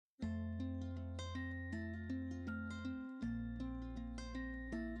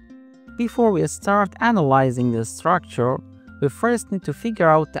before we start analyzing the structure, we first need to figure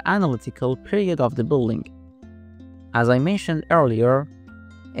out the analytical period of the building. As I mentioned earlier,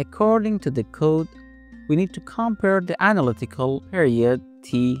 according to the code, we need to compare the analytical period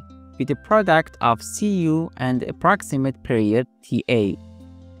T with the product of Cu and the approximate period Ta,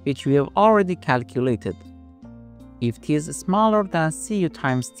 which we have already calculated. If T is smaller than Cu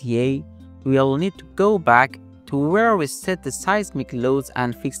times Ta, we will need to go back to where we set the seismic loads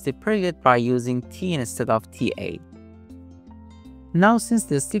and fix the period by using T instead of Ta. Now, since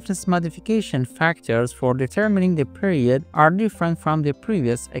the stiffness modification factors for determining the period are different from the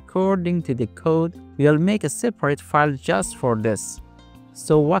previous according to the code, we will make a separate file just for this.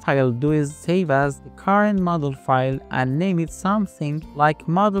 So what I will do is save as the current model file and name it something like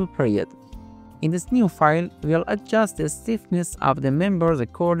model period. In this new file, we will adjust the stiffness of the members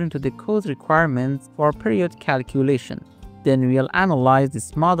according to the code requirements for period calculation. Then we will analyze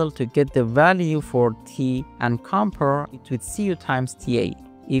this model to get the value for T and compare it with Cu times Ta.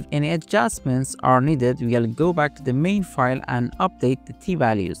 If any adjustments are needed, we will go back to the main file and update the T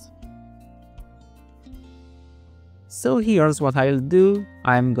values. So here's what I'll do.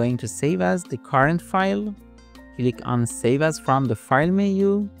 I'm going to save as the current file, click on Save As from the file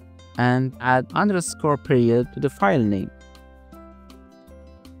menu, and add underscore period to the file name.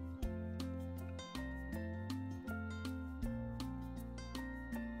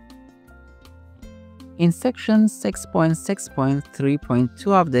 In section 6.6.3.2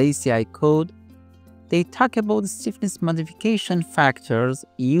 of the ASCE code, they talk about stiffness modification factors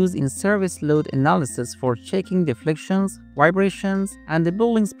used in service load analysis for checking deflections, vibrations, and the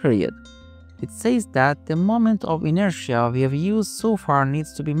building's period. It says that the moment of inertia we have used so far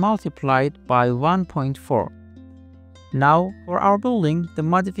needs to be multiplied by 1.4. Now, for our building, the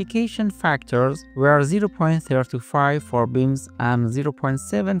modification factors were 0.35 for beams and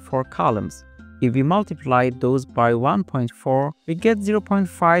 0.7 for columns. If we multiply those by 1.4, we get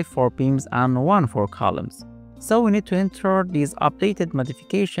 0.5 for beams and 1 for columns. So we need to enter these updated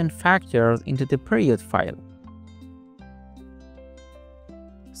modification factors into the period file.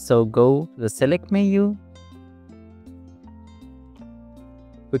 So go to the Select menu.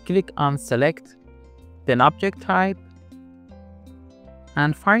 We click on Select, then Object Type,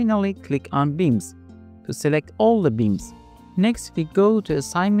 and finally click on Beams to select all the beams. Next, we go to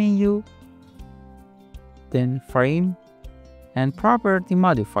Assign menu, then Frame and Property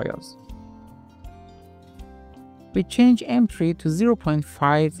Modifiers. We change M3 to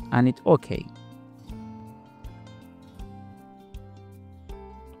 0.5 and hit OK.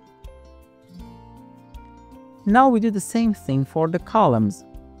 Now we do the same thing for the columns.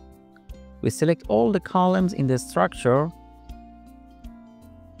 We select all the columns in the structure,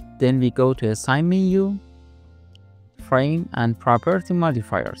 then we go to Assign menu, Frame and Property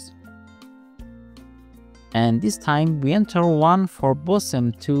Modifiers. And this time we enter 1 for both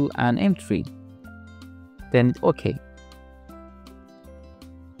M2 and M3. Then OK.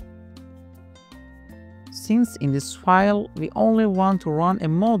 Since in this file we only want to run a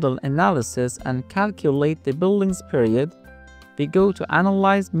modal analysis and calculate the building's period, we go to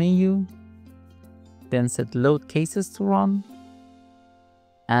Analyze menu, then set load cases to run,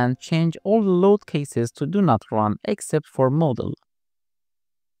 and change all the load cases to do not run except for modal.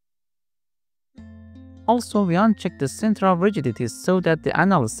 Also, we uncheck the center of rigidity so that the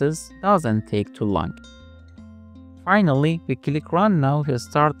analysis doesn't take too long. Finally, we click Run Now to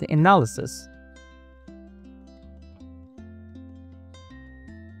start the analysis.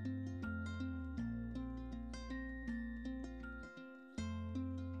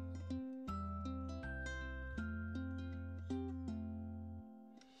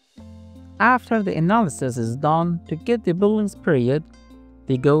 After the analysis is done, to get the building's period,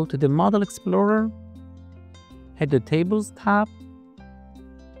 we go to the Model Explorer, head to Tables tab,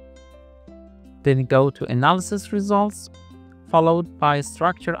 then go to Analysis Results, followed by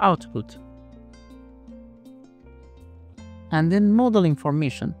Structure Output, and then Model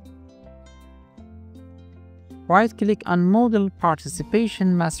Information. Right-click on Model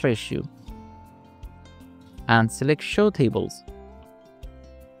Participation Mass Ratio, and select Show Tables.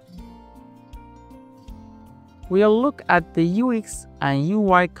 We'll look at the UX and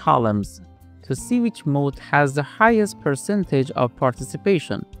UI columns to see which mode has the highest percentage of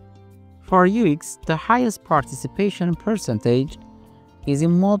participation. For UX, the highest participation percentage is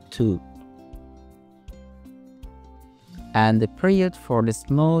in mode 2. And the period for this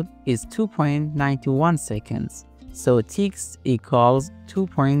mode is 2.91 seconds. So Tx equals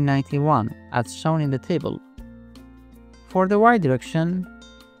 2.91 as shown in the table. For the Y direction,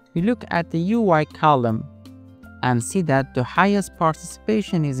 we look at the UI column and see that the highest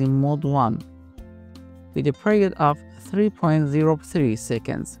participation is in mode 1 with a period of 3.03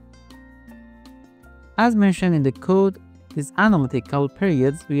 seconds. As mentioned in the code, these analytical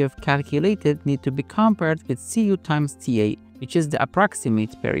periods we have calculated need to be compared with Cu times Ta, which is the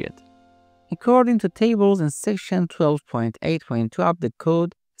approximate period. According to tables in section 12.8.2 of the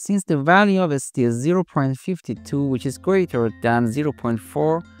code, since the value of St is 0.52, which is greater than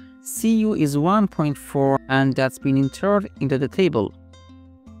 0.4, Cu is 1.4 and that's been entered into the table.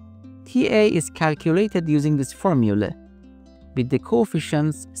 Ta is calculated using this formula, with the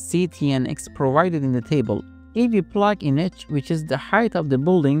coefficients Ct and x provided in the table. If we plug in h, which is the height of the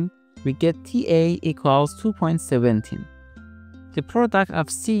building, we get Ta equals 2.17. The product of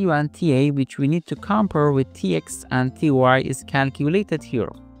Cu and Ta, which we need to compare with Tx and Ty, is calculated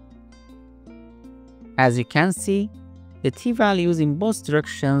here. As you can see, the T values in both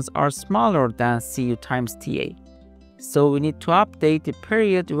directions are smaller than Cu times Ta. So we need to update the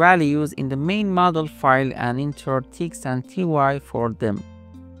period values in the main model file and enter Tx and Ty for them.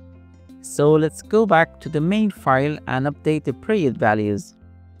 So let's go back to the main file and update the period values.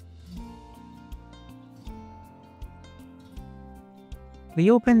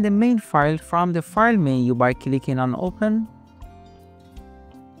 We open the main file from the file menu by clicking on Open.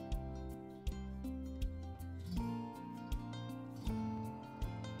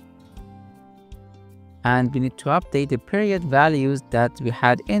 And we need to update the period values that we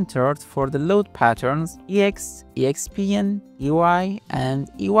had entered for the load patterns EX, EXPN, EY, and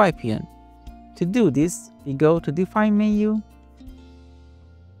EYPN. To do this, we go to Define menu,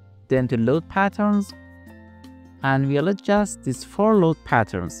 then to Load Patterns, and we'll adjust these 4 load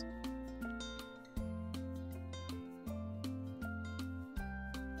patterns.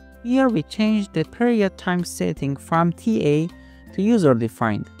 Here we change the period time setting from TA to user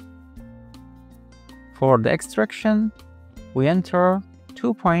defined. For the extraction, we enter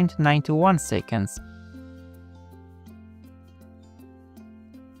 2.91 seconds.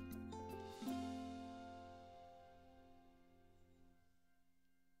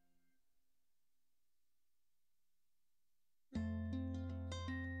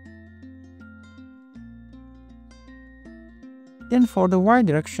 Then for the Y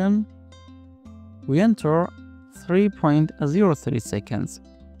direction, we enter 3.03 seconds.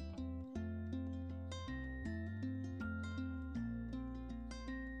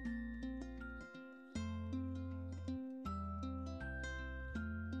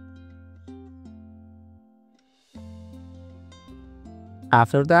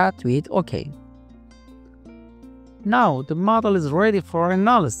 After that, we hit OK. Now the model is ready for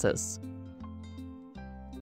analysis.